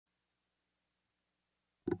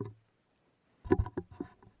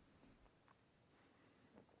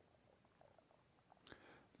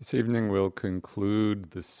This evening we'll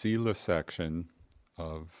conclude the Sila section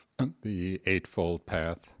of the Eightfold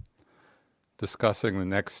Path, discussing the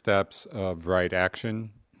next steps of right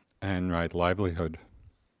action and right livelihood.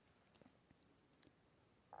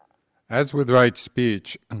 As with right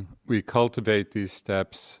speech, we cultivate these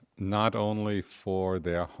steps not only for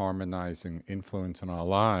their harmonizing influence in our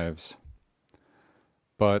lives,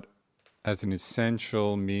 but as an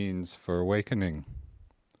essential means for awakening.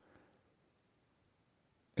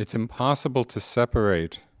 It's impossible to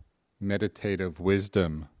separate meditative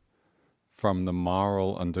wisdom from the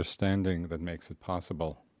moral understanding that makes it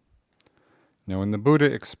possible. Now, when the Buddha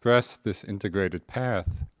expressed this integrated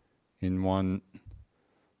path in one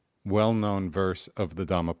well-known verse of the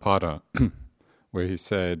Dhammapada, where he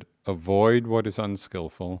said, "Avoid what is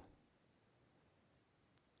unskillful,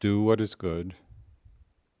 do what is good,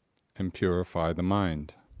 and purify the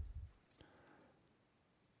mind."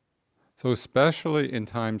 So especially in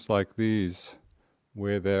times like these,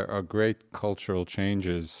 where there are great cultural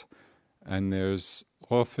changes, and there's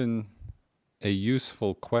often a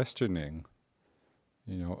useful questioning,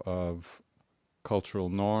 of cultural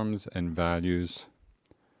norms and values,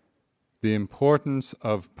 the importance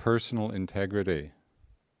of personal integrity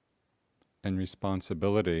and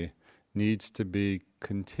responsibility needs to be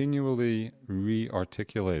continually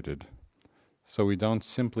re-articulated, so we don't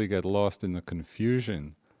simply get lost in the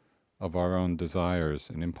confusion of our own desires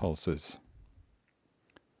and impulses.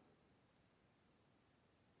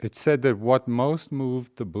 It's said that what most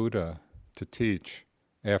moved the Buddha to teach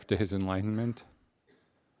after his enlightenment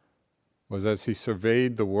was, as he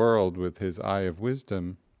surveyed the world with his eye of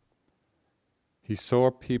wisdom, he saw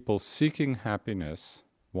people seeking happiness,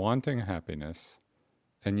 wanting happiness,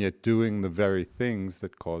 and yet doing the very things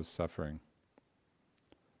that cause suffering.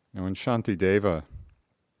 Now in Shantideva,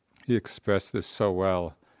 he expressed this so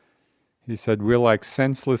well. He said, "We're like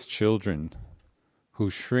senseless children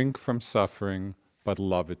who shrink from suffering but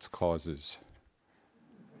love its causes."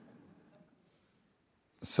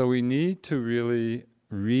 So we need to really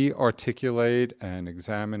re-articulate and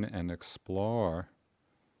examine and explore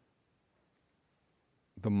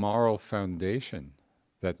the moral foundation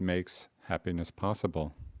that makes happiness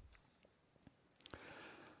possible.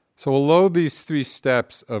 So although these three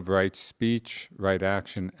steps of right speech, right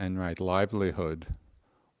action, and right livelihood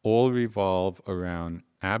all revolve around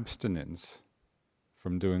abstinence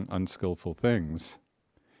from doing unskillful things,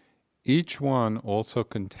 each one also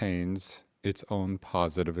contains its own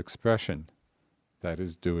positive expression, that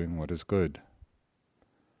is, doing what is good.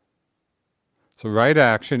 So right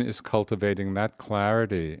action is cultivating that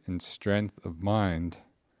clarity and strength of mind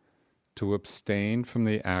to abstain from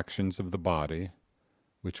the actions of the body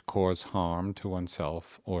which cause harm to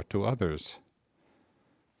oneself or to others.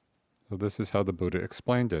 So this is how the Buddha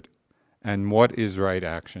explained it. And what is right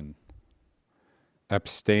action?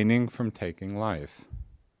 Abstaining from taking life,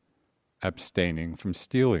 abstaining from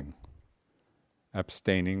stealing,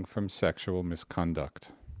 abstaining from sexual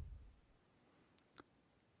misconduct.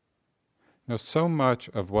 Now, so much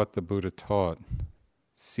of what the Buddha taught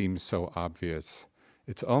seems so obvious.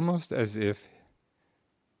 It's almost as if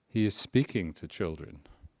he is speaking to children.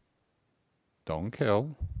 Don't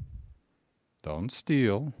kill, don't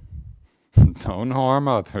steal, don't harm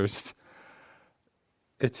others.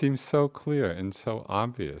 It seems so clear and so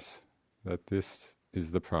obvious that this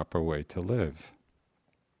is the proper way to live.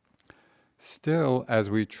 Still, as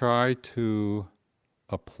we try to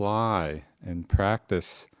apply and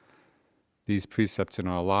practice these precepts in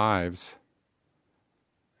our lives,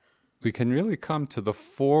 we can really come to the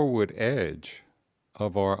forward edge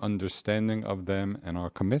of our understanding of them and our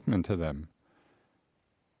commitment to them.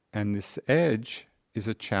 And this edge is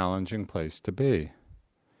a challenging place to be.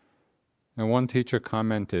 Now, one teacher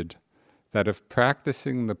commented that if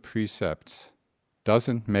practicing the precepts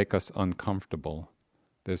doesn't make us uncomfortable,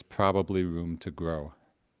 there's probably room to grow.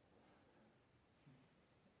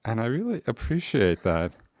 And I really appreciate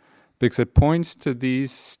that, because it points to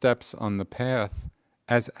these steps on the path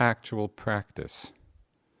as actual practice,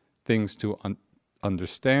 things to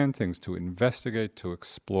understand, things to investigate, to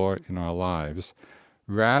explore in our lives,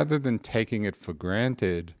 rather than taking it for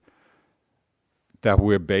granted that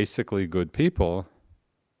we're basically good people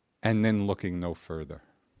and then looking no further.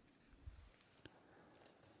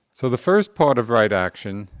 So the first part of right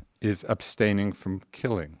action is abstaining from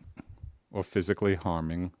killing or physically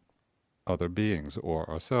harming other beings or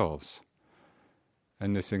ourselves.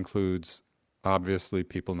 And this includes, obviously,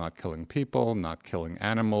 people not killing people, not killing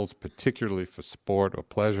animals, particularly for sport or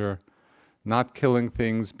pleasure, not killing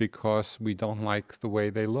things because we don't like the way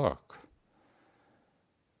they look.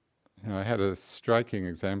 I had a striking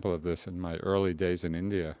example of this in my early days in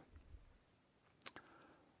India,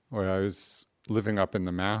 where I was living up in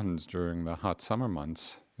the mountains during the hot summer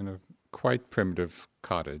months in a quite primitive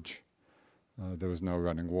cottage. There was no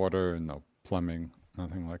running water and no plumbing,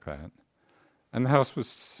 nothing like that. And the house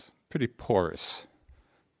was pretty porous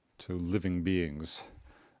to living beings.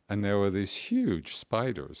 And there were these huge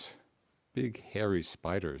spiders, big hairy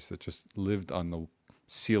spiders that just lived on the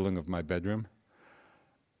ceiling of my bedroom.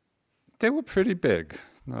 They were pretty big.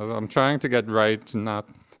 Now, I'm trying to get not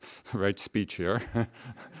right speech here,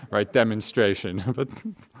 right demonstration, but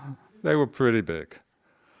they were pretty big.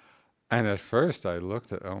 And at first I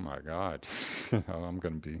looked at, oh my God, I'm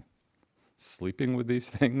going to be sleeping with these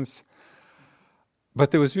things.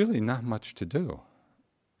 But there was really not much to do.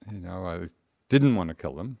 I didn't want to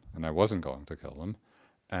kill them, and I wasn't going to kill them,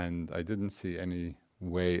 and I didn't see any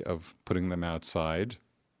way of putting them outside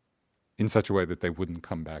in such a way that they wouldn't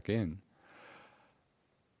come back in.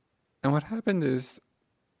 And what happened is,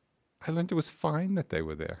 I learned it was fine that they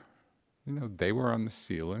were there. They were on the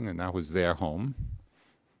ceiling, and that was their home.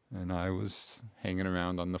 And I was hanging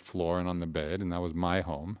around on the floor and on the bed, and that was my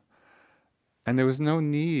home. And there was no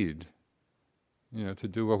need, to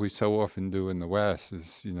do what we so often do in the West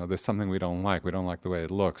is, there's something we don't like. We don't like the way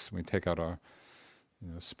it looks. We take out our,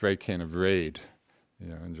 spray can of Raid,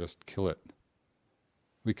 and just kill it.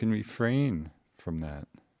 We can refrain from that.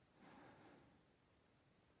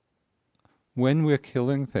 When we're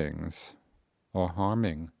killing things or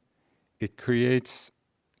harming, it creates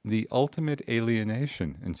the ultimate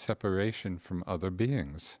alienation and separation from other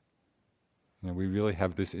beings. We really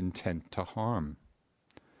have this intent to harm.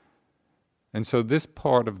 And so this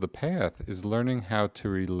part of the path is learning how to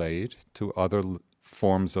relate to other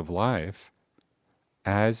forms of life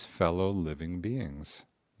as fellow living beings.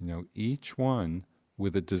 Each one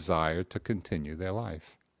with a desire to continue their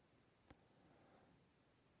life.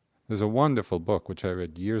 There's a wonderful book which I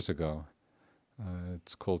read years ago.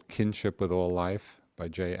 It's called Kinship with All Life by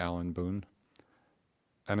J. Allen Boone.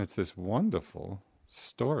 And it's this wonderful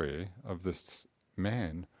story of this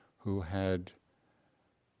man who had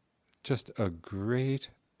just a great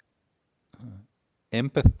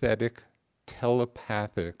empathetic,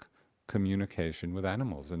 telepathic communication with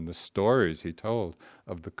animals. And the stories he told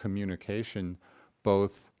of the communication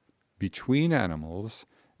both between animals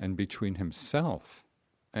and between himself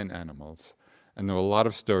and animals. And there were a lot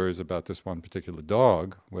of stories about this one particular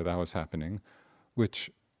dog where that was happening, which,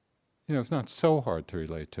 it's not so hard to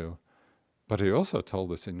relate to. But he also told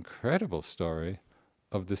this incredible story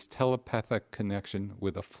of this telepathic connection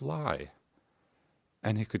with a fly.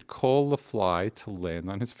 And he could call the fly to land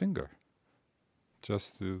on his finger,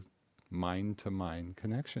 just through mind-to-mind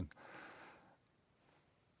connection.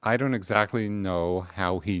 I don't exactly know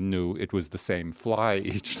how he knew it was the same fly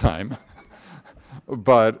each time.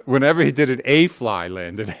 But whenever he did it, a fly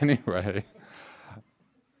landed anyway.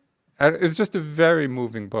 And it's just a very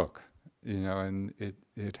moving book, and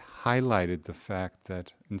it highlighted the fact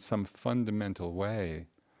that in some fundamental way,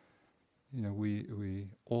 we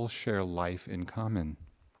all share life in common.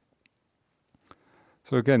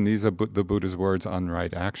 So again, these are the Buddha's words on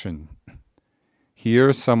right action.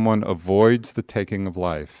 Here someone avoids the taking of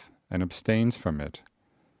life and abstains from it.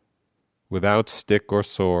 Without stick or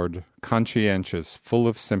sword, conscientious, full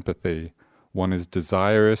of sympathy, one is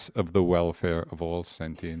desirous of the welfare of all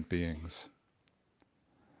sentient beings.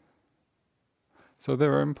 So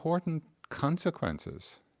there are important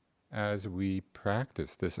consequences as we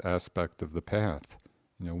practice this aspect of the path,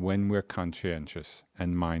 when we're conscientious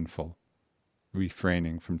and mindful,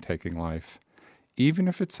 refraining from taking life, even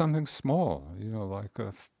if it's something small, like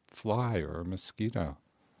a fly or a mosquito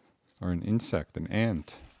or an insect, an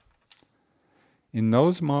ant. In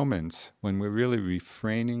those moments when we're really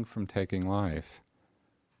refraining from taking life,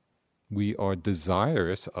 we are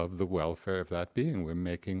desirous of the welfare of that being. We're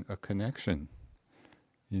making a connection,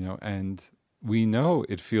 and we know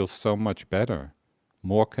it feels so much better,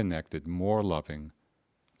 more connected, more loving,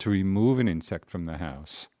 to remove an insect from the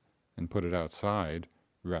house and put it outside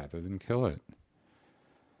rather than kill it.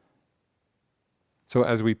 So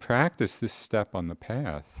as we practice this step on the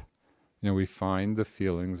path, we find the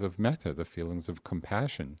feelings of metta, the feelings of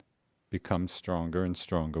compassion, become stronger and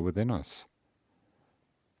stronger within us.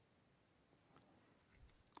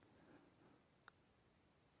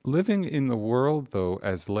 Living in the world, though,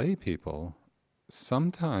 as lay people,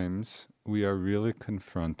 sometimes we are really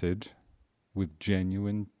confronted with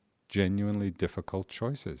genuinely difficult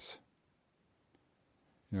choices.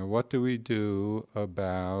 What do we do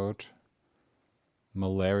about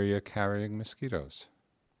malaria-carrying mosquitoes?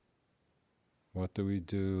 What do we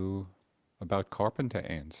do about carpenter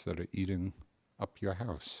ants that are eating up your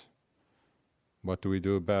house? What do we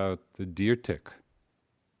do about the deer tick,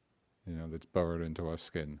 that's burrowed into our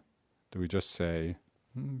skin? Do we just say,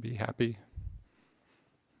 be happy,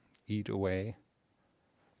 eat away?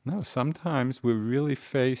 No, sometimes we're really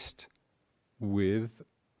faced with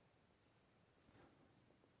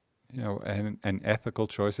an ethical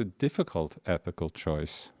choice, a difficult ethical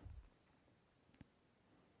choice.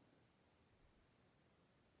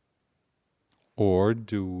 Or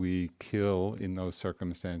do we kill in those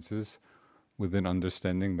circumstances with an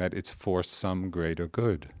understanding that it's for some greater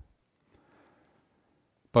good?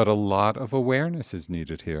 But a lot of awareness is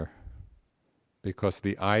needed here, because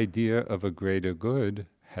the idea of a greater good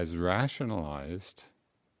has rationalized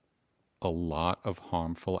a lot of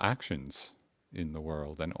harmful actions in the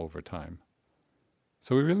world and over time.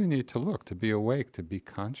 So we really need to look, to be awake, to be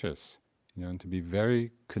conscious, and to be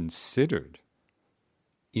very considered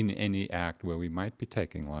in any act where we might be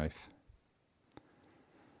taking life.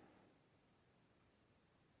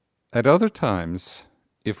 At other times,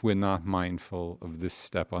 if we're not mindful of this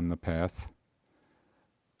step on the path,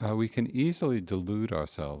 we can easily delude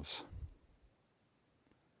ourselves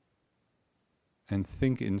and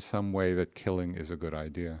think in some way that killing is a good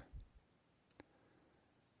idea.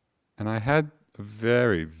 And I had a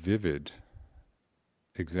very vivid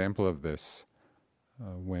example of this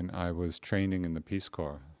when I was training in the Peace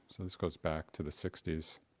Corps. So this goes back to the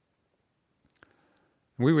 60s.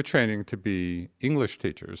 We were training to be English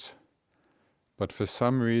teachers, but for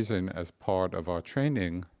some reason, as part of our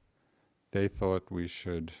training, they thought we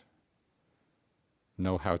should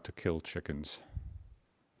know how to kill chickens.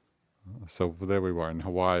 So there we were in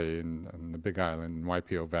Hawaii, in the Big Island, in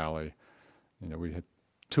Waipio Valley. We had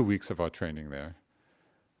 2 weeks of our training there.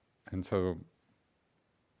 And so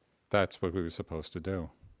that's what we were supposed to do.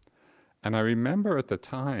 And I remember at the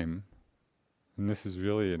time, and this is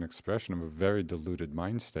really an expression of a very deluded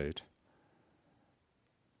mind state,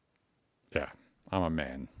 I'm a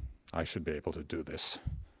man. I should be able to do this.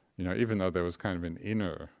 Even though there was kind of an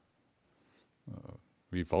inner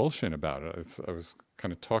revulsion about it, I was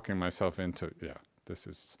kind of talking myself into, this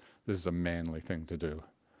is a manly thing to do.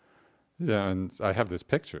 Yeah, and I have this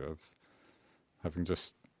picture of having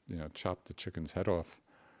just, chopped the chicken's head off,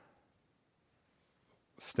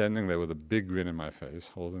 standing there with a big grin in my face,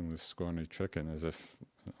 holding this scrawny chicken as if,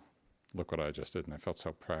 look what I just did, and I felt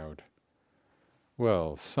so proud.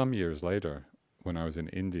 Well, some years later, when I was in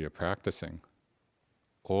India practicing,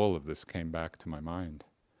 all of this came back to my mind,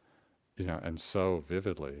 and so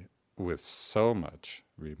vividly, with so much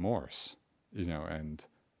remorse, and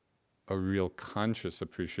a real conscious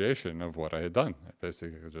appreciation of what I had done. I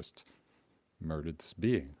basically just murdered this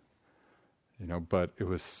being, but it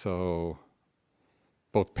was so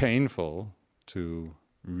both painful to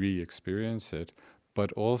re-experience it,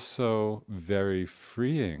 but also very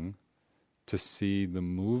freeing to see the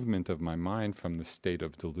movement of my mind from the state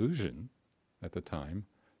of delusion at the time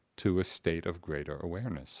to a state of greater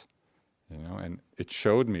awareness, and it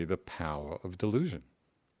showed me the power of delusion.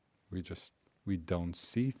 We don't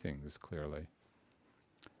see things clearly.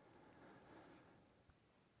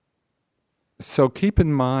 So keep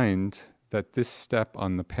in mind that this step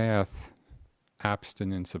on the path,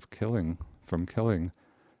 abstinence of killing, from killing,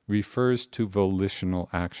 refers to volitional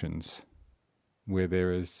actions where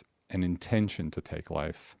there is an intention to take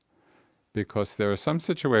life. Because there are some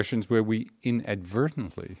situations where we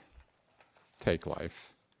inadvertently take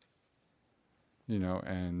life,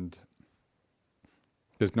 and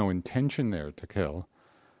there's no intention there to kill,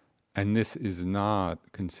 and this is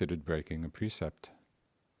not considered breaking a precept.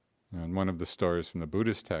 And one of the stories from the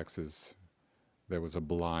Buddhist texts is there was a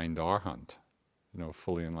blind arhat,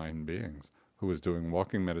 fully enlightened beings, who was doing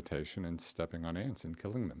walking meditation and stepping on ants and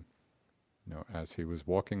killing them, as he was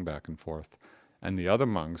walking back and forth. And the other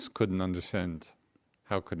monks couldn't understand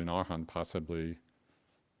how could an arhat possibly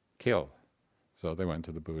kill. So they went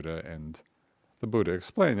to the Buddha, and the Buddha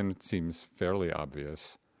explained, and it seems fairly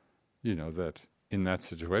obvious, that in that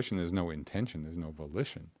situation there's no intention, there's no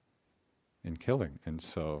volition in killing. And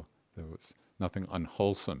so there was nothing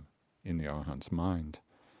unwholesome in the arhat's mind.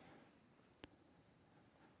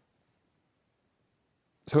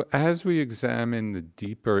 So as we examine the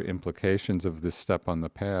deeper implications of this step on the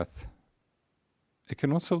path, it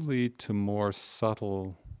can also lead to more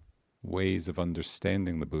subtle ways of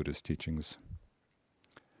understanding the Buddha's teachings.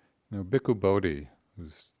 Bhikkhu Bodhi,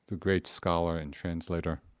 who's the great scholar and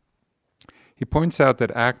translator, he points out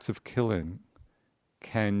that acts of killing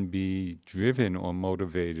can be driven or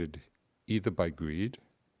motivated either by greed,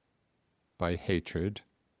 by hatred,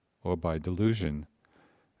 or by delusion.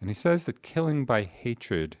 And he says that killing by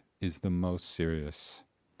hatred is the most serious,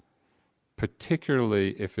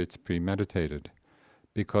 particularly if it's premeditated,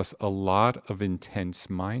 because a lot of intense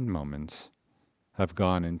mind moments have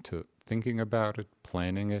gone into thinking about it,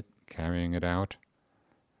 planning it, carrying it out.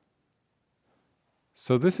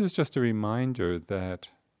 So this is just a reminder that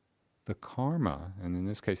the karma, and in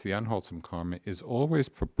this case the unwholesome karma, is always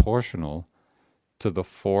proportional to the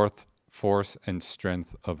force and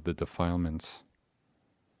strength of the defilements.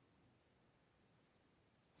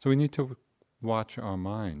 So we need to watch our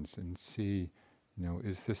minds and see,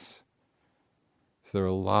 is there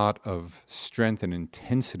a lot of strength and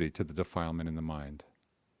intensity to the defilement in the mind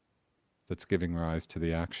that's giving rise to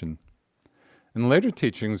the action? And later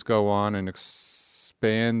teachings go on and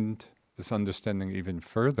expand this understanding even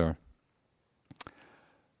further,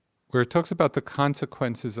 where it talks about the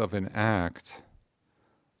consequences of an act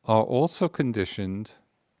are also conditioned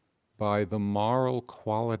by the moral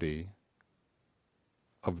quality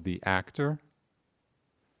of the actor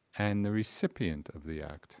and the recipient of the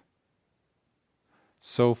act.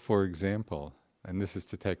 So, for example, and this is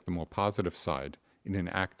to take the more positive side, in an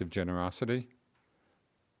act of generosity,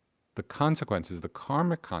 the consequences, the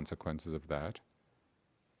karmic consequences of that,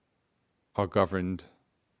 are governed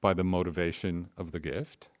by the motivation of the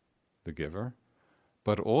gift, the giver,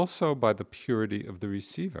 but also by the purity of the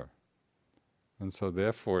receiver. And so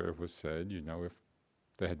therefore it was said, if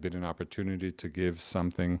there had been an opportunity to give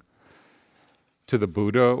something to the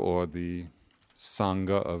Buddha or the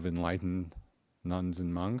Sangha of enlightened nuns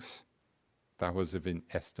and monks, that was of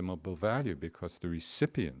inestimable value because the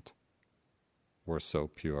recipient were so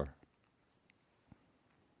pure.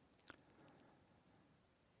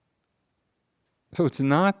 So it's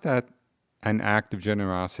not that an act of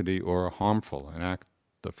generosity or an act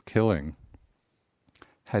of killing,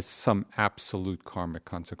 has some absolute karmic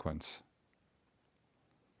consequence.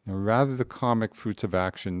 Rather, the karmic fruits of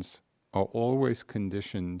actions are always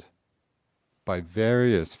conditioned by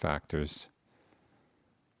various factors,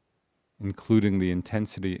 including the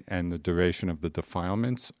intensity and the duration of the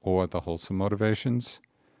defilements or the wholesome motivations,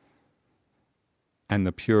 and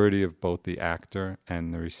the purity of both the actor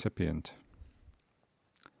and the recipient.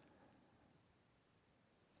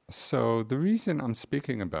 So the reason I'm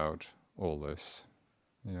speaking about all this,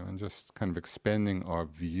 and just kind of expanding our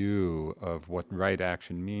view of what right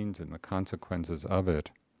action means and the consequences of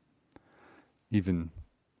it, even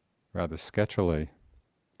rather sketchily,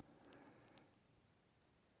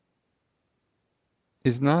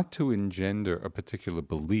 is not to engender a particular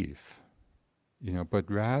belief,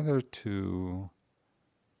 but rather to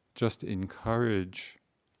just encourage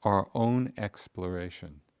our own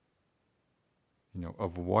exploration,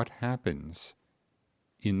 of what happens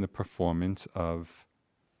in the performance of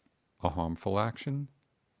a harmful action,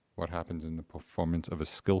 what happens in the performance of a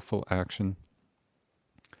skillful action.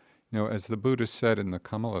 As the Buddha said in the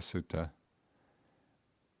Kamala Sutta,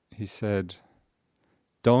 he said,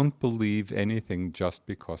 don't believe anything just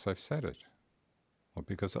because I've said it, or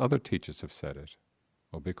because other teachers have said it,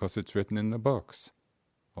 or because it's written in the books,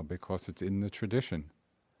 or because it's in the tradition.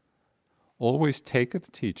 Always take the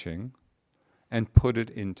teaching and put it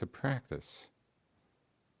into practice.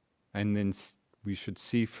 And then we should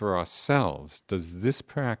see for ourselves, does this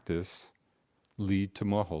practice lead to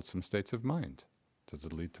more wholesome states of mind? Does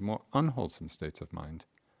it lead to more unwholesome states of mind?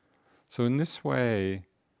 So in this way,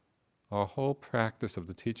 our whole practice of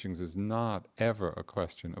the teachings is not ever a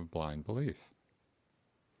question of blind belief.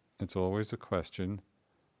 It's always a question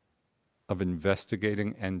of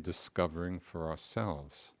investigating and discovering for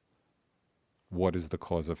ourselves what is the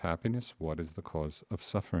cause of happiness, what is the cause of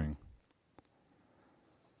suffering.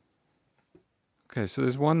 Okay, so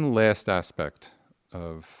there's one last aspect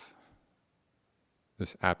of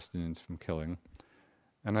this abstinence from killing,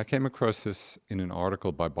 and I came across this in an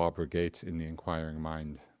article by Barbara Gates in The Inquiring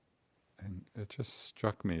Mind, and it just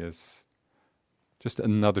struck me as just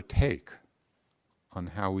another take on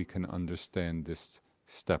how we can understand this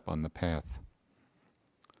step on the path.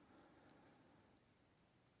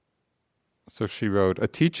 So she wrote, a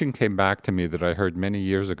teaching came back to me that I heard many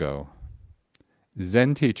years ago.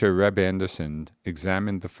 Zen teacher Reb Anderson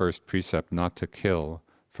examined the first precept not to kill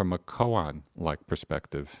from a koan-like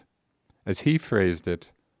perspective. As he phrased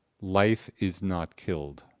it, life is not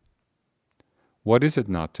killed. What is it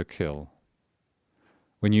not to kill?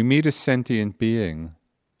 When you meet a sentient being,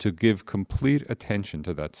 to give complete attention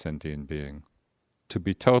to that sentient being, to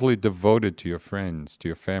be totally devoted to your friends, to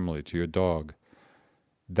your family, to your dog,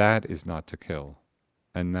 that is not to kill,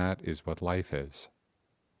 and that is what life is.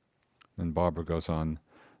 And Barbara goes on,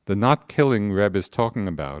 the not killing Reb is talking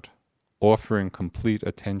about, offering complete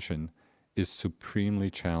attention, is supremely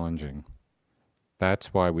challenging.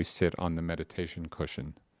 That's why we sit on the meditation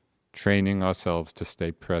cushion, training ourselves to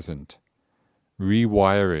stay present,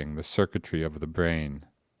 rewiring the circuitry of the brain.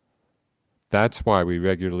 That's why we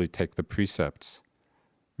regularly take the precepts,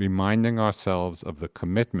 reminding ourselves of the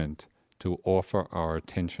commitment to offer our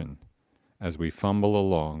attention as we fumble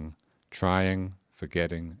along, trying,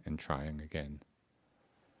 forgetting, and trying again.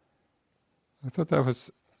 I thought that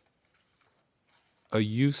was a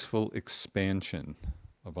useful expansion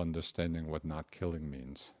of understanding what not killing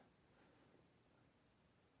means.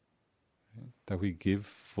 That we give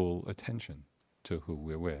full attention to who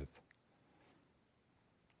we're with.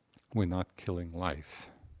 We're not killing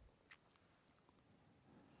life.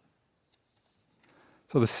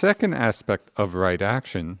 So the second aspect of right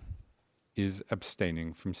action is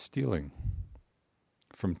abstaining from stealing,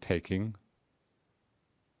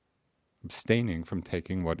 abstaining from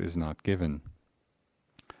taking what is not given.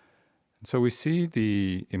 And so we see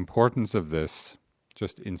the importance of this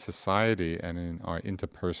just in society and in our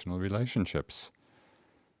interpersonal relationships.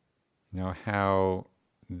 How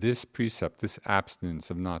this precept, this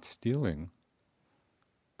abstinence of not stealing,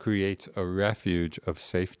 creates a refuge of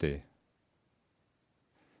safety.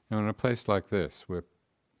 In a place like this, where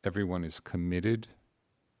everyone is committed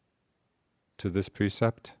to this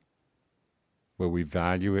precept, where we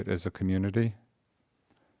value it as a community,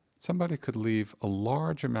 somebody could leave a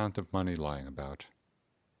large amount of money lying about,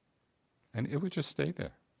 and it would just stay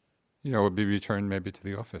there. It would be returned maybe to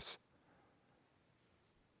the office.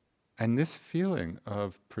 And this feeling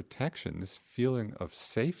of protection, this feeling of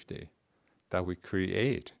safety that we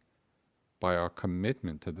create by our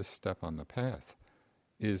commitment to this step on the path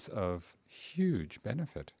is of huge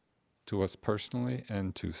benefit to us personally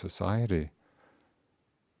and to society.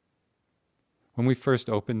 When we first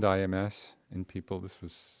opened IMS, and people, this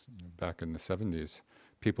was back in the 70s,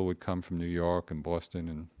 people would come from New York and Boston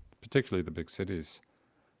and particularly the big cities.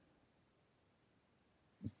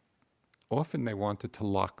 Often they wanted to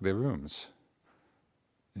lock their rooms.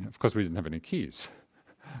 Of course, we didn't have any keys.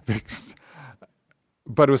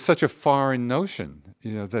 But it was such a foreign notion,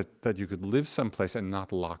 that you could live someplace and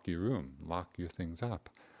not lock your room, lock your things up.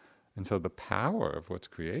 And so the power of what's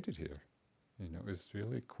created here, is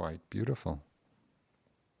really quite beautiful.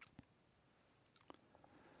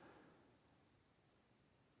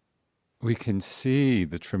 We can see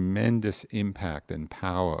the tremendous impact and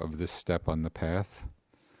power of this step on the path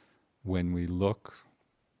when we look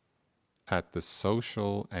at the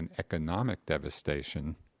social and economic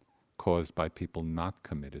devastation caused by people not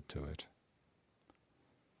committed to it.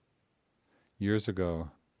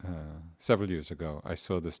 Several years ago, I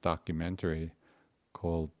saw this documentary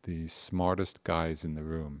called The Smartest Guys in the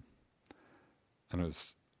Room. And it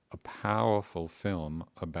was a powerful film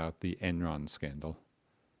about the Enron scandal.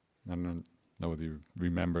 I don't know whether you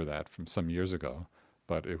remember that from some years ago,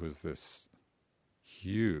 but it was this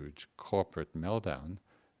huge corporate meltdown,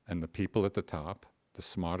 and the people at the top, the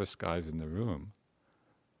smartest guys in the room,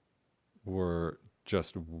 were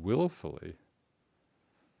just willfully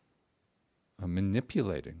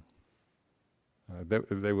manipulating.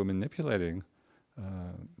 They were manipulating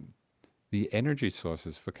the energy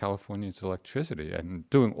sources for California's electricity and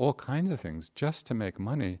doing all kinds of things just to make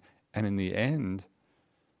money, and in the end,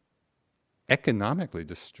 economically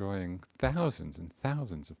destroying thousands and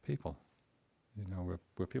thousands of people.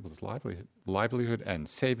 Where people's livelihood and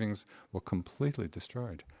savings were completely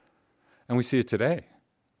destroyed. And we see it today.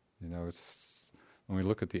 It's when we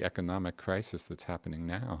look at the economic crisis that's happening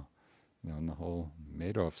now, and the whole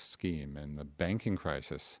Madoff scheme and the banking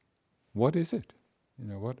crisis. What is it?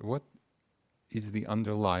 What is the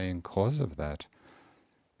underlying cause of that?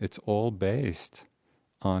 It's all based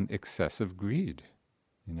on excessive greed,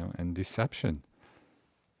 and deception.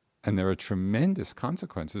 And there are tremendous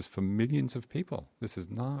consequences for millions of people. This is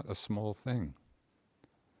not a small thing.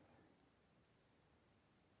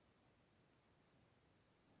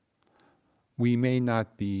 We may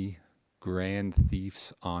not be grand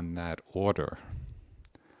thieves on that order,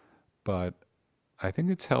 but I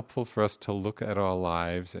think it's helpful for us to look at our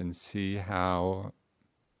lives and see how,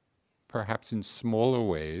 perhaps in smaller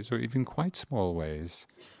ways, or even quite small ways,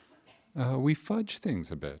 we fudge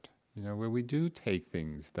things a bit, where we do take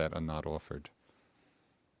things that are not offered.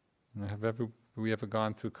 Have we ever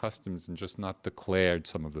gone through customs and just not declared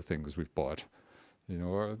some of the things we've bought?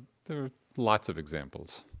 Or there are lots of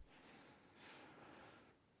examples.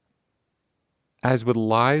 As with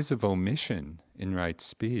lies of omission in right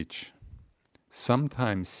speech,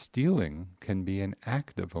 sometimes stealing can be an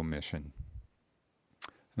act of omission.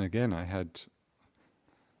 And again, I had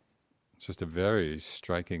just a very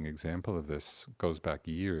striking example of this. It goes back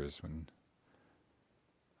years when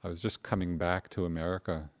I was just coming back to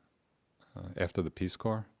America after the Peace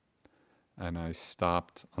Corps, and I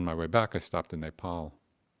stopped, on my way back, I stopped in Nepal.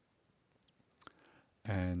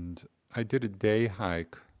 And I did a day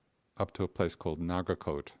hike up to a place called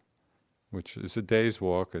Nagarkot, which is a day's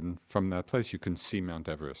walk, and from that place you can see Mount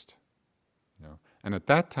Everest. And at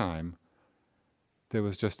that time, there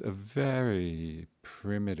was just a very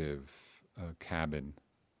primitive cabin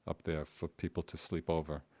up there for people to sleep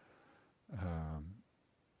over.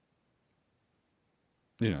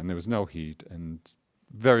 And there was no heat, and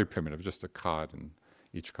very primitive, just a cot, and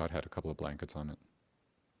each cot had a couple of blankets on it.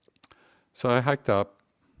 So I hiked up,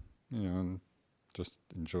 and just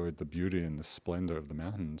enjoyed the beauty and the splendor of the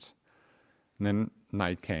mountains. And then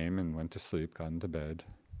night came and went to sleep, got into bed.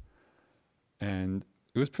 And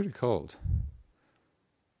it was pretty cold.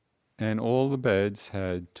 And all the beds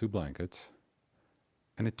had 2 blankets.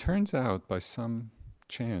 And it turns out, by some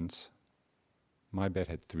chance, my bed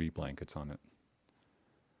had 3 blankets on it.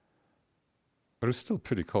 But it was still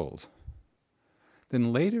pretty cold.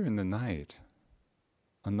 Then later in the night,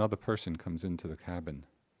 another person comes into the cabin,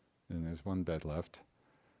 and there's 1 bed left,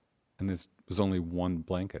 and there was only 1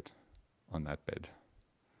 blanket on that bed.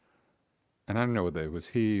 And I don't know whether it was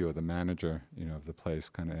he or the manager, of the place,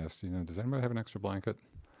 kind of asked, does anybody have an extra blanket?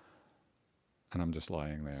 And I'm just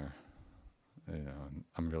lying there, and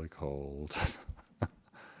I'm really cold. And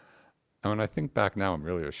when I think back now, I'm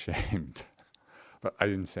really ashamed. But I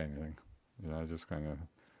didn't say anything. I just kind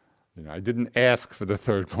of, I didn't ask for the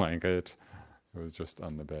 3rd blanket. It was just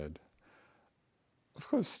on the bed. Of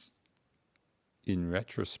course, in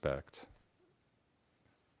retrospect,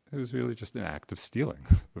 it was really just an act of stealing,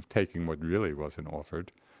 of taking what really wasn't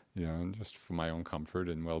offered, and just for my own comfort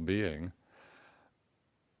and well-being.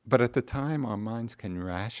 But at the time, our minds can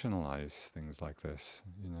rationalize things like this.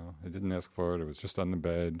 I didn't ask for it. It was just on the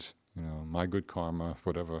bed. My good karma,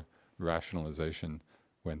 whatever rationalization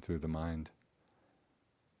went through the mind.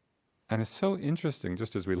 And it's so interesting,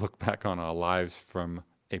 just as we look back on our lives from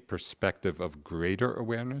a perspective of greater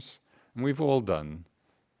awareness, and we've all done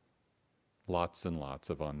lots and lots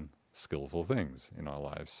of unskillful things in our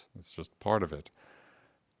lives. It's just part of it.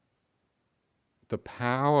 The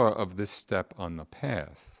power of this step on the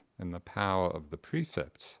path and the power of the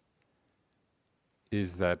precepts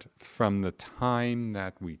is that from the time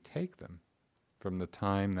that we take them, from the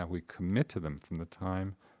time that we commit to them, from the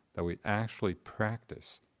time that we actually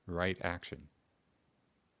practice right action,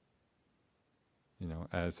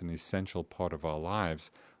 as an essential part of our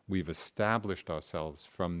lives, we've established ourselves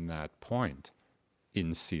from that point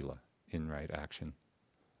in sila, in right action.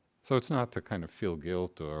 So it's not to kind of feel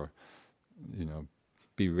guilt or,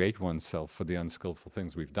 berate oneself for the unskillful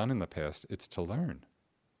things we've done in the past. It's to learn.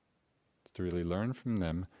 It's to really learn from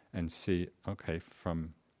them and see, okay,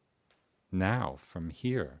 from now, from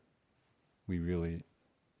here, we really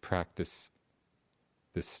practice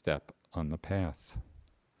this step on the path.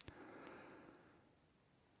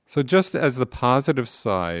 So just as the positive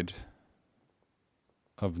side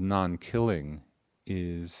of non-killing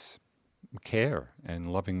is care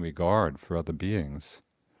and loving regard for other beings,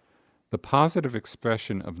 the positive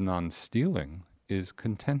expression of non-stealing is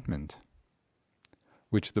contentment,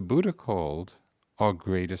 which the Buddha called our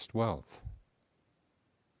greatest wealth.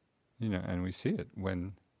 And we see it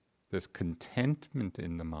when there's contentment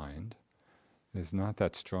in the mind. There's not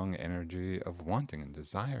that strong energy of wanting and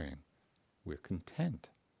desiring. We're content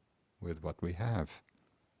with what we have.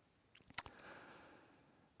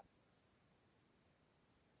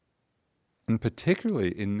 And particularly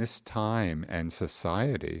in this time and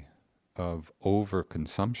society of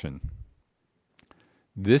overconsumption,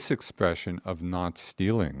 this expression of not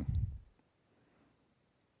stealing,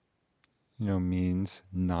 means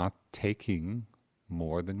not taking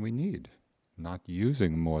more than we need, not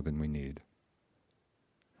using more than we need.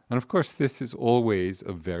 And of course, this is always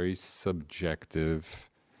a very subjective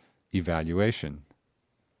evaluation.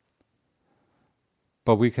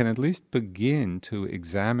 But we can at least begin to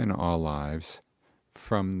examine our lives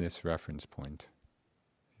from this reference point.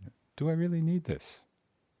 Do I really need this?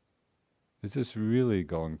 Is this really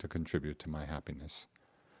going to contribute to my happiness?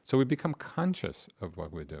 So we become conscious of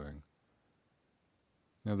what we're doing.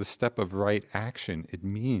 The step of right action, it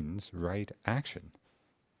means right action.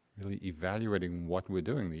 Really evaluating what we're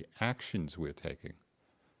doing, the actions we're taking.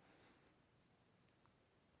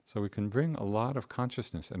 So we can bring a lot of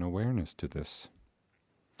consciousness and awareness to this.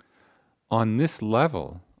 On this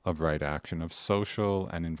level of right action, of social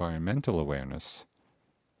and environmental awareness,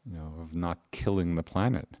 of not killing the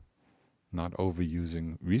planet, not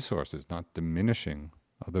overusing resources, not diminishing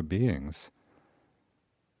other beings,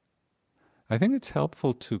 I think it's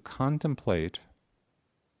helpful to contemplate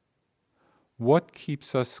what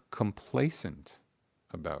keeps us complacent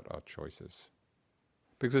about our choices?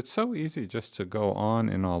 Because it's so easy just to go on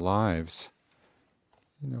in our lives,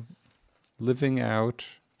 living out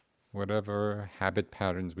whatever habit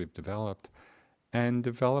patterns we've developed, and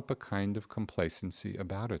develop a kind of complacency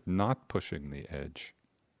about it, not pushing the edge.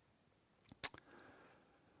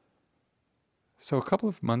 So a couple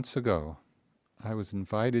of months ago, I was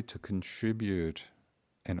invited to contribute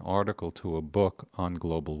an article to a book on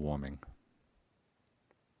global warming.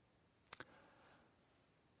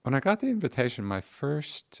 When I got the invitation, my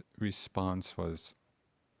first response was,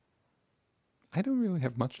 I don't really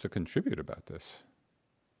have much to contribute about this.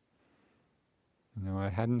 I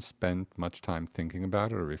hadn't spent much time thinking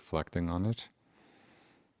about it or reflecting on it,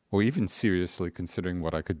 or even seriously considering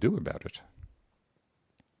what I could do about it.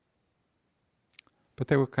 But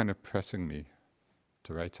they were kind of pressing me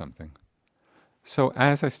to write something. So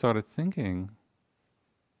as I started thinking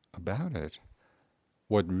about it,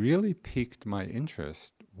 what really piqued my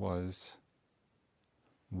interest was,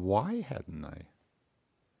 why hadn't I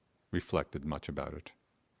reflected much about it?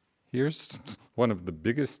 Here's one of the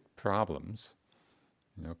biggest problems,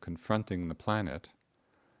 confronting the planet.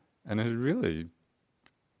 And it really,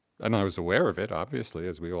 and I was aware of it, obviously,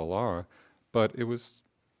 as we all are, but it was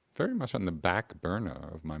very much on the back burner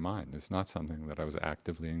of my mind. It's not something that I was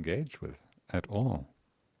actively engaged with at all.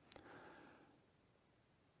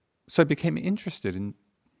 So I became interested in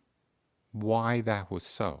why that was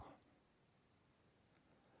so.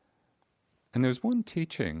 And there's one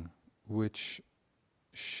teaching which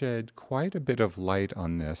shed quite a bit of light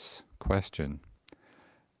on this question.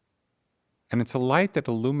 And it's a light that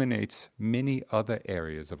illuminates many other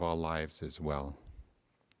areas of our lives as well.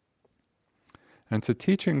 And it's a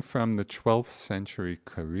teaching from the 12th century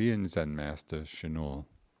Korean Zen master, Chinul.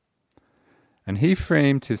 And he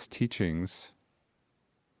framed his teachings,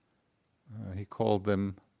 he called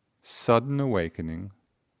them sudden awakening,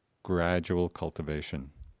 gradual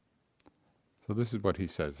cultivation. So this is what he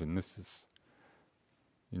says, and this is,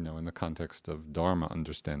 in the context of Dharma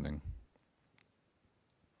understanding.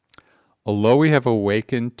 Although we have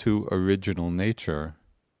awakened to original nature,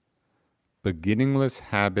 beginningless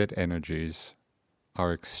habit energies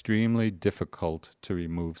are extremely difficult to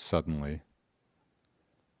remove suddenly.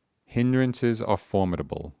 Hindrances are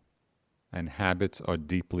formidable, and habits are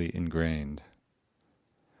deeply ingrained.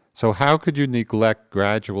 So how could you neglect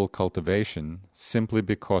gradual cultivation simply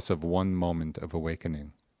because of one moment of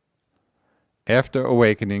awakening? After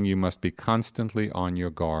awakening, you must be constantly on your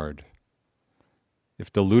guard.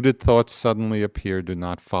 If deluded thoughts suddenly appear, do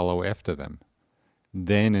not follow after them.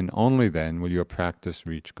 Then and only then will your practice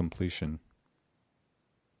reach completion.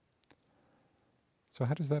 So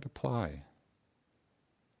how does that apply?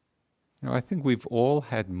 I think we've all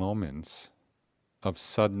had moments of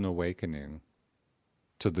sudden awakening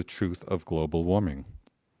to the truth of global warming,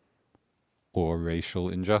 or racial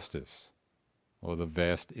injustice, or the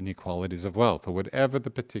vast inequalities of wealth, or whatever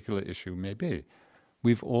the particular issue may be.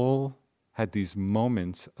 We've all had these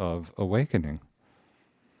moments of awakening.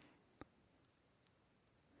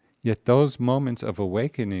 Yet those moments of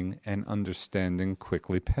awakening and understanding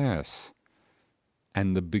quickly pass,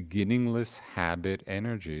 and the beginningless habit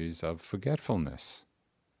energies of forgetfulness,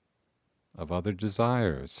 of other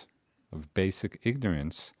desires, of basic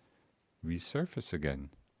ignorance resurface again.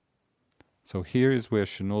 So here is where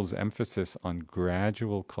Chinul's emphasis on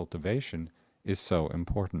gradual cultivation is so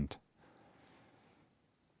important.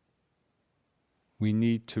 We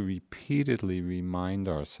need to repeatedly remind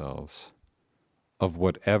ourselves of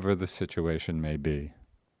whatever the situation may be,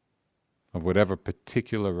 of whatever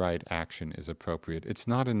particular right action is appropriate. It's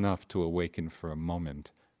not enough to awaken for a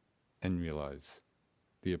moment and realize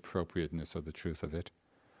the appropriateness or the truth of it.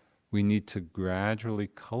 We need to gradually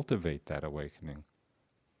cultivate that awakening,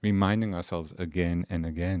 reminding ourselves again and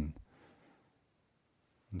again.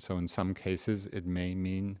 And so in some cases it may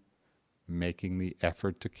mean making the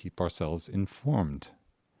effort to keep ourselves informed,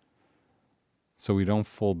 so we don't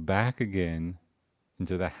fall back again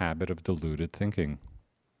into the habit of deluded thinking.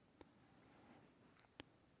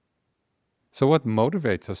 So what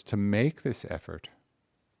motivates us to make this effort?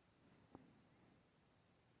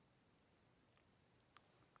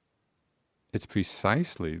 It's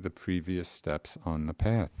precisely the previous steps on the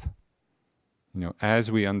path.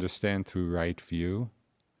 As we understand through right view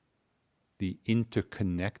the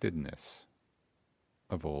interconnectedness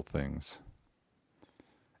of all things,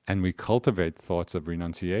 and we cultivate thoughts of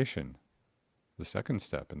renunciation, the second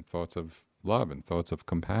step, and thoughts of love and thoughts of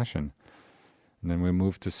compassion, and then we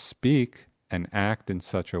move to speak and act in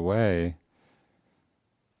such a way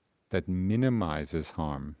that minimizes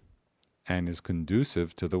harm and is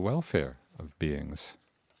conducive to the welfare of beings.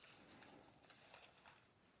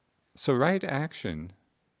 So right action,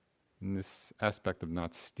 in this aspect of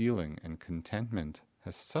not stealing and contentment,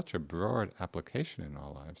 has such a broad application in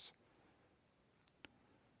our lives.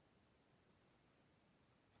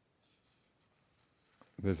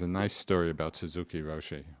 There's a nice story about Suzuki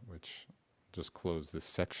Roshi, which I'll just close this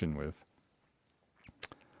section with.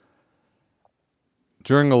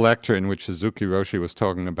 During a lecture in which Suzuki Roshi was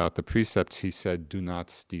talking about the precepts, he said, "Do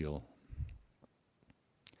not steal."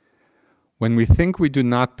 When we think we do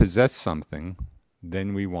not possess something,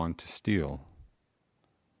 then we want to steal.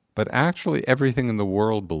 But actually everything in the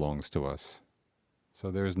world belongs to us, so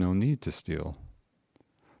there is no need to steal.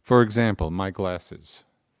 For example, my eyeglasses.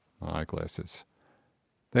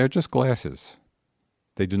 They are just glasses.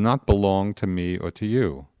 They do not belong to me or to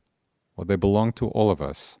you, or they belong to all of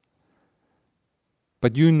us.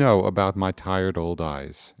 But you know about my tired old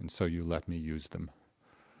eyes, and so you let me use them.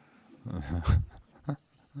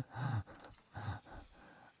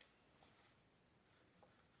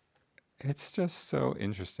 It's just so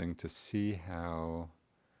interesting to see how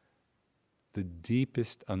the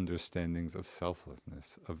deepest understandings of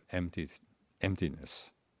selflessness, of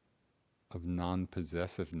emptiness, of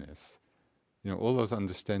non-possessiveness, all those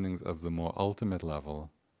understandings of the more ultimate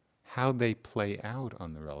level, how they play out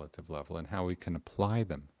on the relative level and how we can apply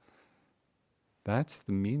them. That's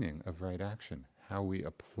the meaning of right action, how we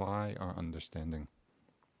apply our understanding.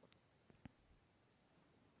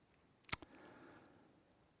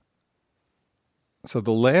 So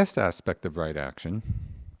the last aspect of right action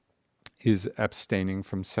is abstaining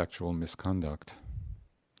from sexual misconduct.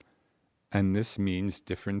 And this means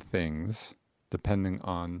different things depending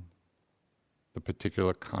on the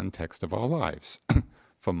particular context of our lives.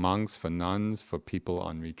 For monks, for nuns, for people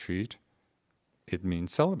on retreat, it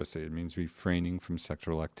means celibacy. It means refraining from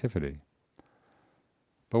sexual activity.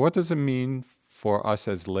 But what does it mean for us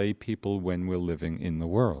as lay people when we're living in the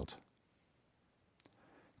world?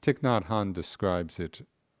 Thich Nhat Hanh describes it,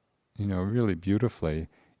 really beautifully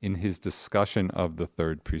in his discussion of the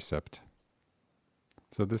third precept.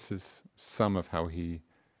 So this is some of how he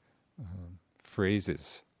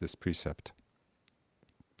phrases this precept.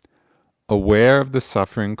 Aware of the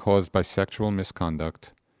suffering caused by sexual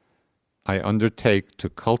misconduct, I undertake to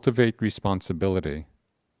cultivate responsibility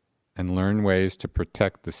and learn ways to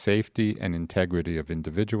protect the safety and integrity of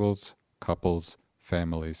individuals, couples,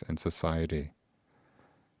 families, and society.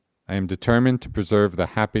 I am determined to preserve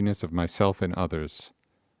the happiness of myself and others.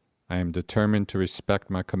 I am determined to respect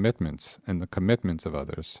my commitments and the commitments of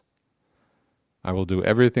others. I will do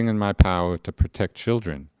everything in my power to protect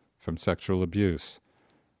children from sexual abuse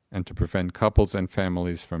and to prevent couples and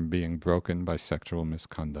families from being broken by sexual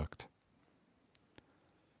misconduct.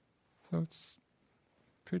 So it's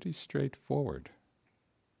pretty straightforward.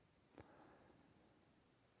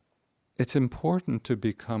 It's important to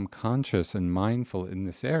become conscious and mindful in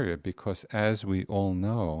this area because, as we all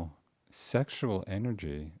know, sexual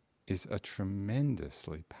energy is a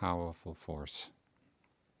tremendously powerful force.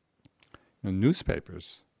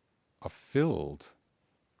 Newspapers are filled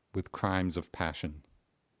with crimes of passion.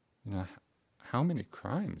 How many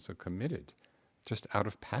crimes are committed just out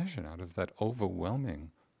of passion, out of that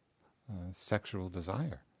overwhelming sexual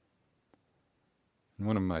desire? And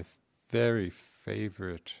one of my very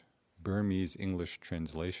favorite Burmese English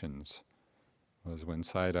translations was when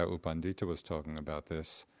Sayadaw U Pandita was talking about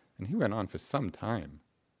this, and he went on for some time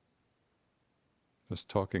just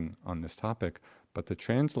talking on this topic, but the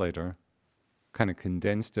translator kind of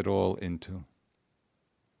condensed it all into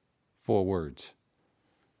 4 words.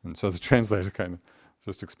 And so the translator kind of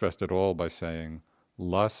just expressed it all by saying,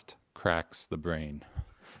 lust cracks the brain.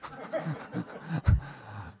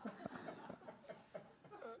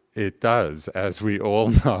 It does, as we all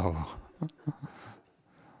know.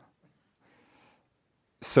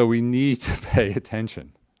 So we need to pay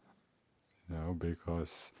attention,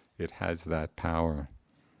 because it has that power.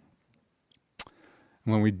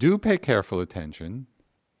 When we do pay careful attention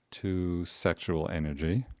to sexual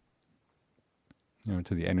energy,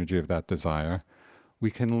 to the energy of that desire,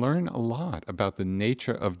 we can learn a lot about the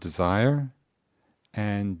nature of desire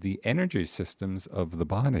and the energy systems of the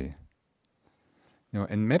body.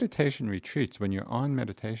 In meditation retreats, when you're on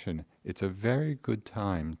meditation, it's a very good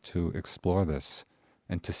time to explore this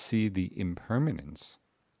and to see the impermanence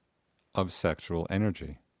of sexual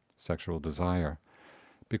energy, sexual desire.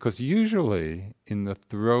 Because usually, in the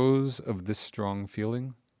throes of this strong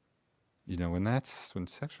feeling, when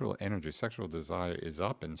sexual energy, sexual desire is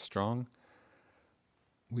up and strong,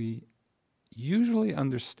 we usually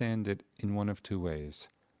understand it in one of 2 ways.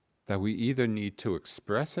 That we either need to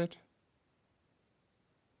express it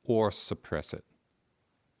or suppress it.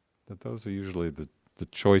 That those are usually the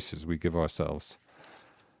choices we give ourselves.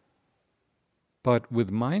 But with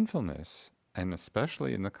mindfulness, and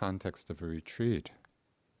especially in the context of a retreat,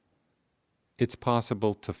 it's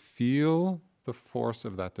possible to feel the force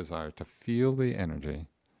of that desire, to feel the energy,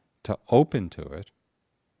 to open to it,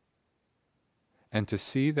 and to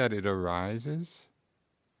see that it arises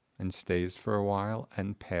and stays for a while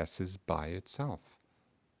and passes by itself.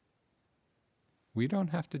 We don't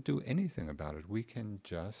have to do anything about it. We can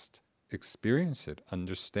just experience it,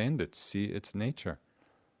 understand it, see its nature.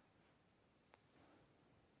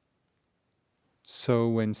 So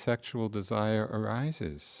when sexual desire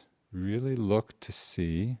arises, really look to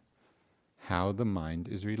see how the mind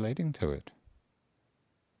is relating to it.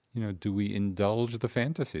 Do we indulge the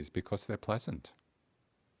fantasies because they're pleasant?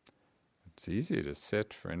 It's easy to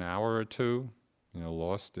sit for an hour or two,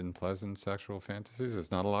 lost in pleasant sexual fantasies.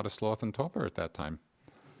 There's not a lot of sloth and torpor at that time.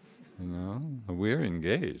 We're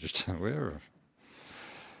engaged.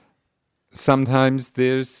 Sometimes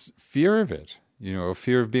there's fear of it, a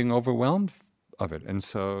fear of being overwhelmed of it. And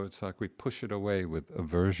so it's like we push it away with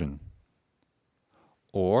aversion.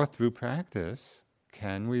 Or through practice,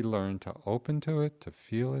 can we learn to open to it, to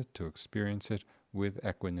feel it, to experience it with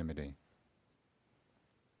equanimity?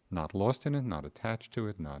 Not lost in it, not attached to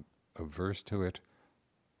it, not averse to it.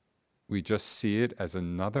 We just see it as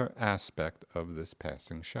another aspect of this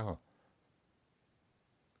passing show.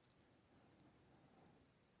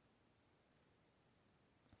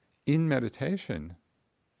 In meditation,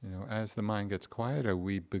 as the mind gets quieter,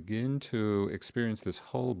 we begin to experience this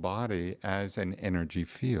whole body as an energy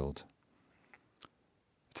field.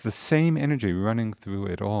 It's the same energy running through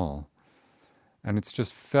it all. And it's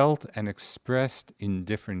just felt and expressed in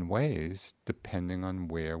different ways depending on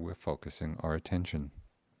where we're focusing our attention.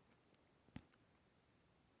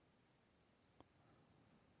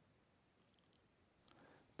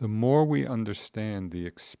 The more we understand the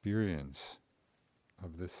experience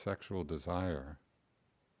of this sexual desire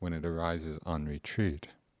when it arises on retreat,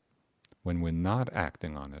 when we're not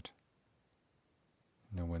acting on it,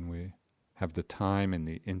 when we have the time and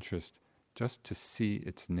the interest just to see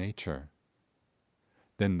its nature,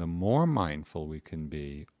 then the more mindful we can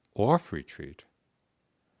be off retreat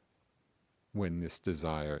when this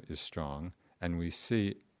desire is strong and we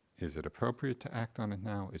see, is it appropriate to act on it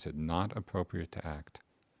now? Is it not appropriate to act?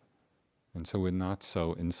 And so we're not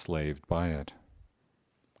so enslaved by it.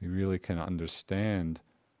 We really can understand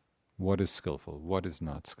what is skillful, what is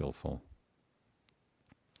not skillful.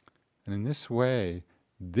 And in this way,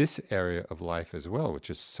 this area of life as well,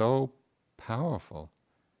 which is so powerful,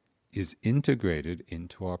 is integrated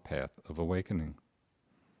into our path of awakening.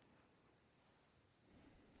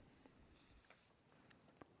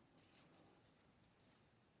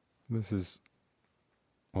 This is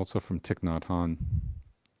also from Thich Nhat Hanh.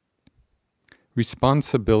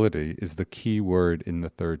 Responsibility is the key word in the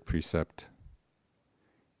third precept.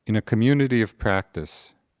 In a community of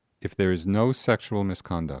practice, if there is no sexual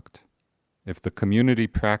misconduct, if the community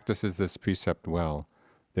practices this precept well,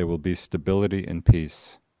 there will be stability and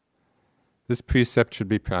peace. This precept should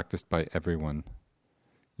be practiced by everyone.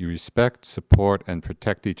 You respect, support, and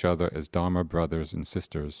protect each other as Dharma brothers and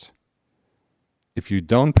sisters. If you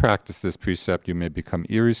don't practice this precept, you may become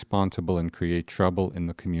irresponsible and create trouble in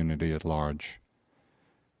the community at large.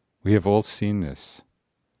 We have all seen this.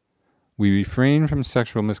 We refrain from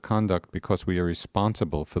sexual misconduct because we are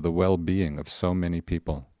responsible for the well-being of so many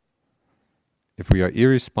people. If we are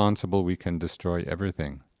irresponsible, we can destroy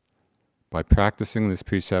everything. By practicing this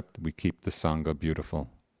precept, we keep the Sangha beautiful.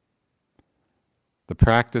 The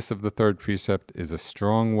practice of the third precept is a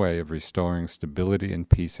strong way of restoring stability and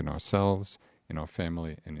peace in ourselves, in our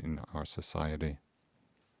family, and in our society.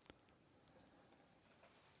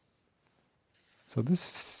 So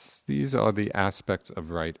these are the aspects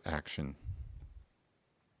of right action.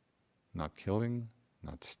 Not killing,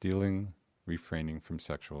 not stealing, refraining from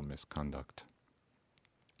sexual misconduct.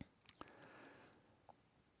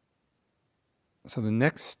 So the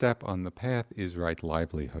next step on the path is right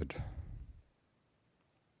livelihood.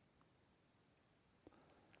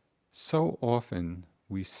 So often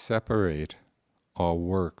we separate our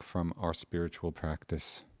work from our spiritual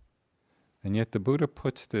practice. And yet the Buddha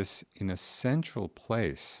puts this in a central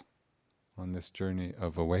place on this journey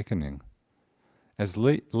of awakening. As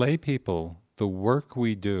lay people, the work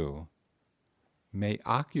we do may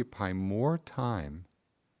occupy more time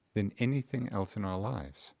than anything else in our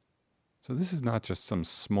lives. So this is not just some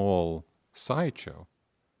small sideshow.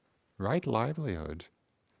 Right livelihood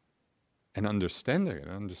and understanding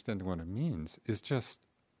what it means is just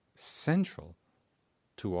central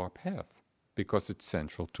to our path. because it's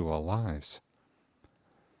central to our lives.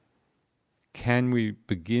 Can we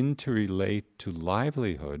begin to relate to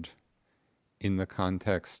livelihood in the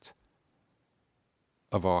context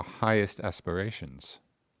of our highest aspirations?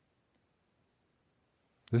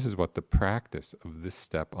 This is what the practice of this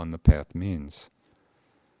step on the path means.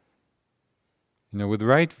 With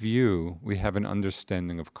right view, we have an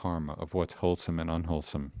understanding of karma, of what's wholesome and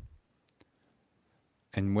unwholesome.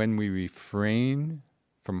 And when we refrain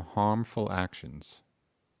from harmful actions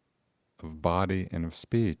of body and of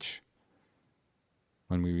speech,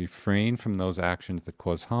 when we refrain from those actions that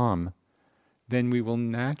cause harm, then we will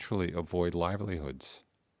naturally avoid livelihoods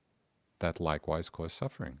that likewise cause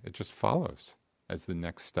suffering. It just follows as the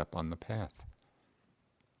next step on the path.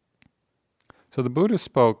 So the Buddha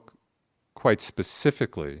spoke quite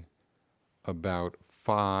specifically about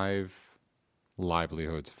 5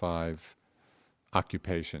 livelihoods, 5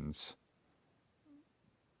 occupations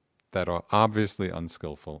that are obviously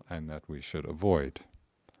unskillful and that we should avoid.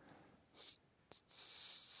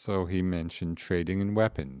 So he mentioned trading in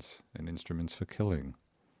weapons and instruments for killing,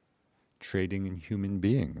 trading in human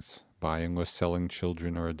beings, buying or selling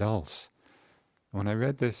children or adults. When I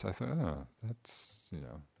read this, I thought, that's, it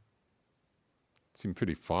seemed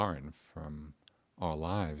pretty foreign from our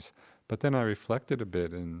lives. But then I reflected a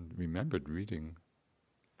bit and remembered reading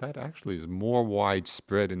that actually is more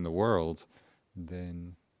widespread in the world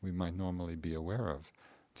than we might normally be aware of.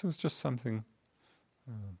 So it's just something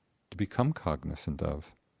to become cognizant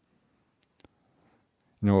of.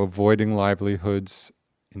 Avoiding livelihoods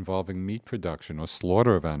involving meat production or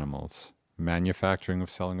slaughter of animals, manufacturing or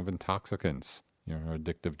selling of intoxicants, or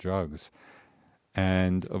addictive drugs,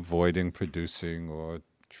 and avoiding producing or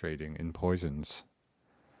trading in poisons.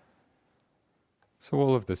 So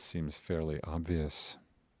all of this seems fairly obvious.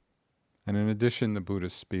 And in addition, the Buddha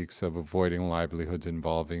speaks of avoiding livelihoods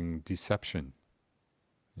involving deception,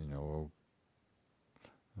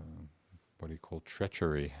 what he called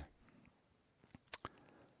treachery.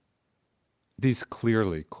 These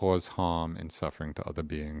clearly cause harm and suffering to other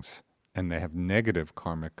beings, and they have negative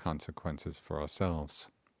karmic consequences for ourselves.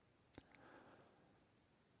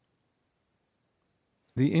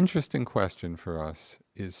 The interesting question for us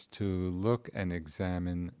is to look and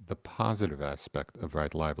examine the positive aspect of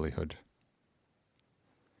right livelihood.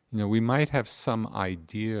 We might have some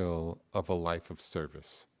ideal of a life of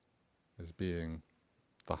service as being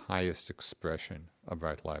the highest expression of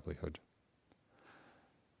right livelihood.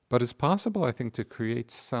 But it's possible, I think, to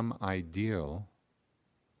create some ideal,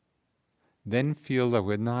 then feel that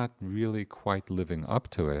we're not really quite living up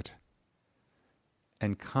to it,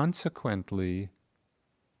 and consequently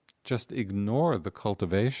just ignore the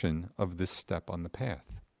cultivation of this step on the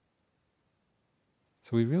path.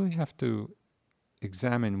 So we really have to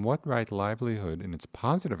examine what right livelihood in its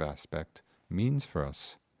positive aspect means for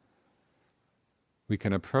us. We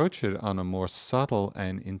can approach it on a more subtle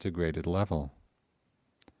and integrated level.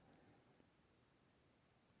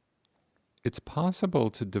 It's possible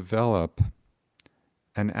to develop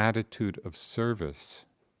an attitude of service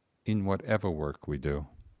in whatever work we do.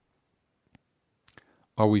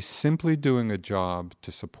 Are we simply doing a job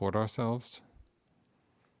to support ourselves?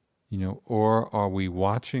 Or are we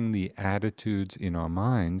watching the attitudes in our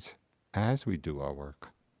minds as we do our work?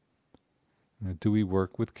 Do we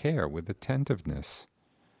work with care, with attentiveness,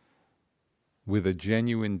 with a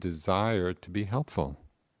genuine desire to be helpful?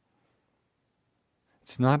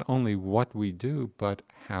 It's not only what we do, but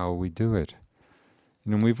how we do it.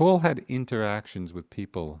 We've all had interactions with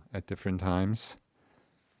people at different times,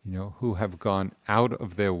 who have gone out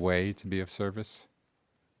of their way to be of service,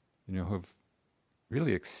 who have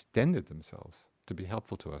really extended themselves to be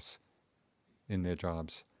helpful to us in their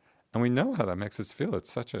jobs. And we know how that makes us feel.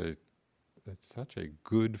 It's such a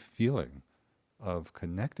good feeling of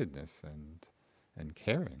connectedness and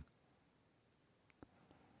caring.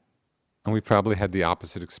 And we probably had the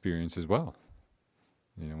opposite experience as well.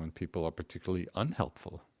 When people are particularly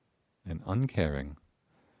unhelpful and uncaring.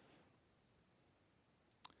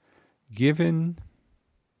 Given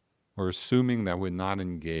or assuming that we're not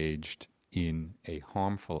engaged in a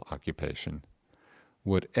harmful occupation,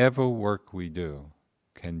 whatever work we do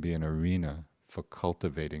can be an arena for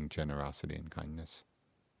cultivating generosity and kindness.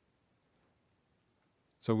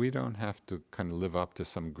 So we don't have to kind of live up to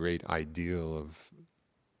some great ideal of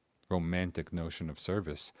romantic notion of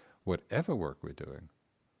service. Whatever work we're doing,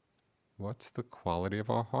 what's the quality of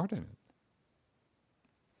our heart in it?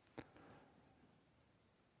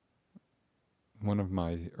 One of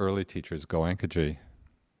my early teachers, Goenkaji,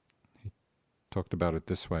 he talked about it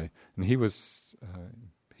this way. And he was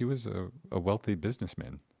a wealthy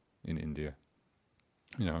businessman in India.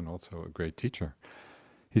 and also a great teacher.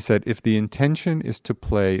 He said, if the intention is to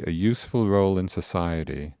play a useful role in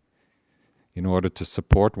society in order to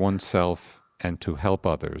support oneself and to help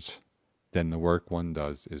others, then the work one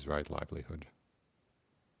does is right livelihood.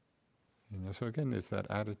 So again, there's that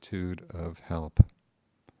attitude of help.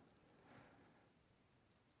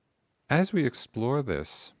 As we explore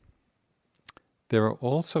this, there are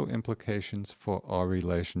also implications for our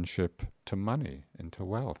relationship to money and to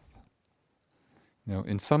wealth.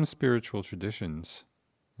 In some spiritual traditions,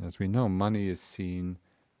 as we know, money is seen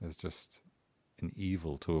as just an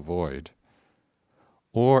evil to avoid,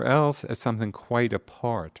 or else as something quite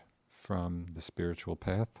apart from the spiritual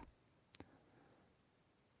path.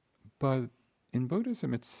 But in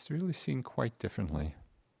Buddhism, it's really seen quite differently.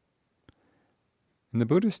 In the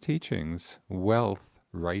Buddhist teachings, wealth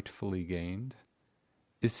rightfully gained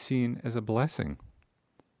is seen as a blessing,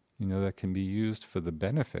 that can be used for the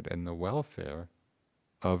benefit and the welfare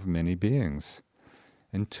of many beings.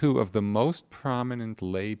 And two of the most prominent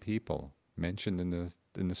lay people mentioned in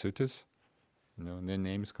the suttas, and their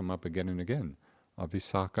names come up again and again, are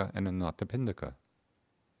Visakha and Anathapindika,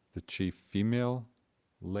 the chief female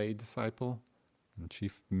lay disciple and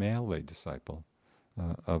chief male lay disciple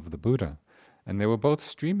of the Buddha. And they were both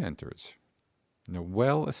stream enterers,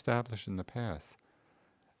 well established in the path.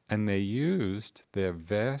 And they used their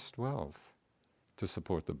vast wealth to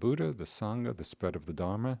support the Buddha, the Sangha, the spread of the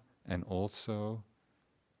Dharma, and also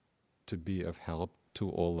to be of help to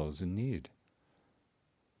all those in need.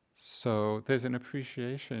 So there's an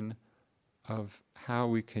appreciation of how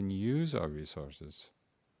we can use our resources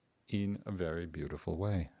in a very beautiful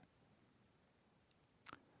way.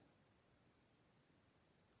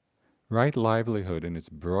 Right livelihood in its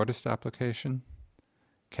broadest application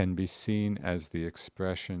can be seen as the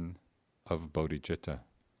expression of bodhicitta,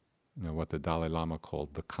 what the Dalai Lama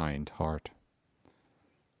called the kind heart.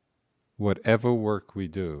 Whatever work we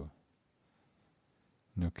do,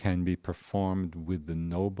 can be performed with the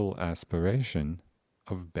noble aspiration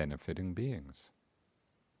of benefiting beings.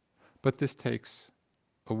 But this takes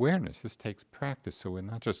awareness, this takes practice, so we're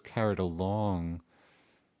not just carried along,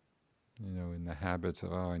 in the habits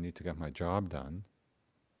of, I need to get my job done.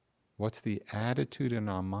 What's the attitude in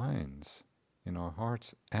our minds, in our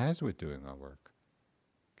hearts, as we're doing our work?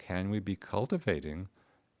 Can we be cultivating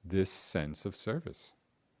this sense of service?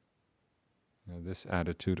 This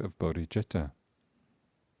attitude of bodhicitta.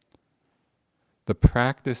 The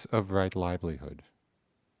practice of right livelihood,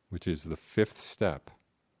 which is the fifth step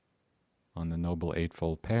on the Noble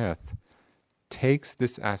Eightfold Path, takes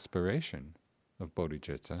this aspiration of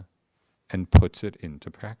bodhicitta and puts it into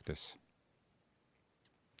practice.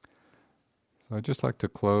 So I'd just like to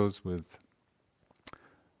close with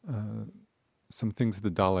some things the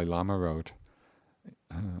Dalai Lama wrote,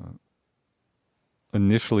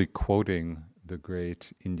 initially quoting the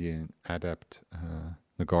great Indian adept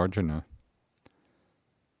Nagarjuna.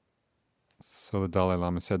 So the Dalai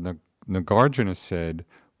Lama said, Nagarjuna said,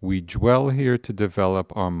 "We dwell here to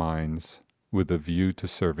develop our minds with a view to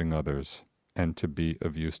serving others and to be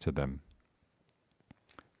of use to them."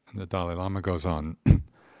 And the Dalai Lama goes on,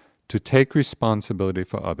 "To take responsibility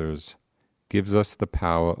for others gives us the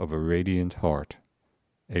power of a radiant heart,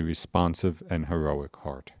 a responsive and heroic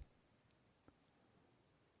heart."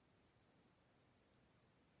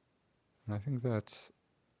 And I think that's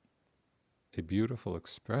a beautiful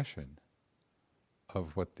expression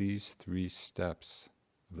of what these three steps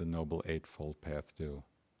of the Noble Eightfold Path do.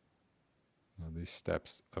 These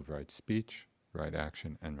steps of right speech, right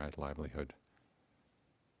action, and right livelihood.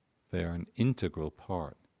 They are an integral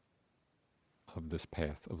part of this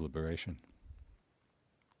path of liberation.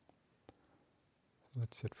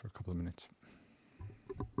 Let's sit for a couple of minutes.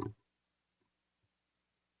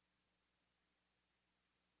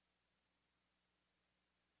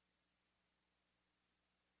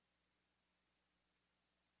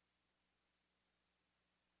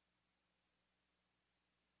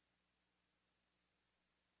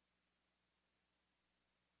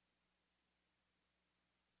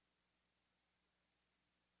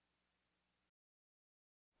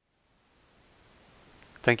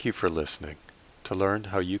 Thank you for listening. To learn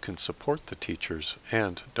how you can support the teachers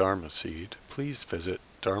and Dharma Seed, please visit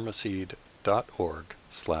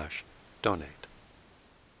dharmaseed.org/donate.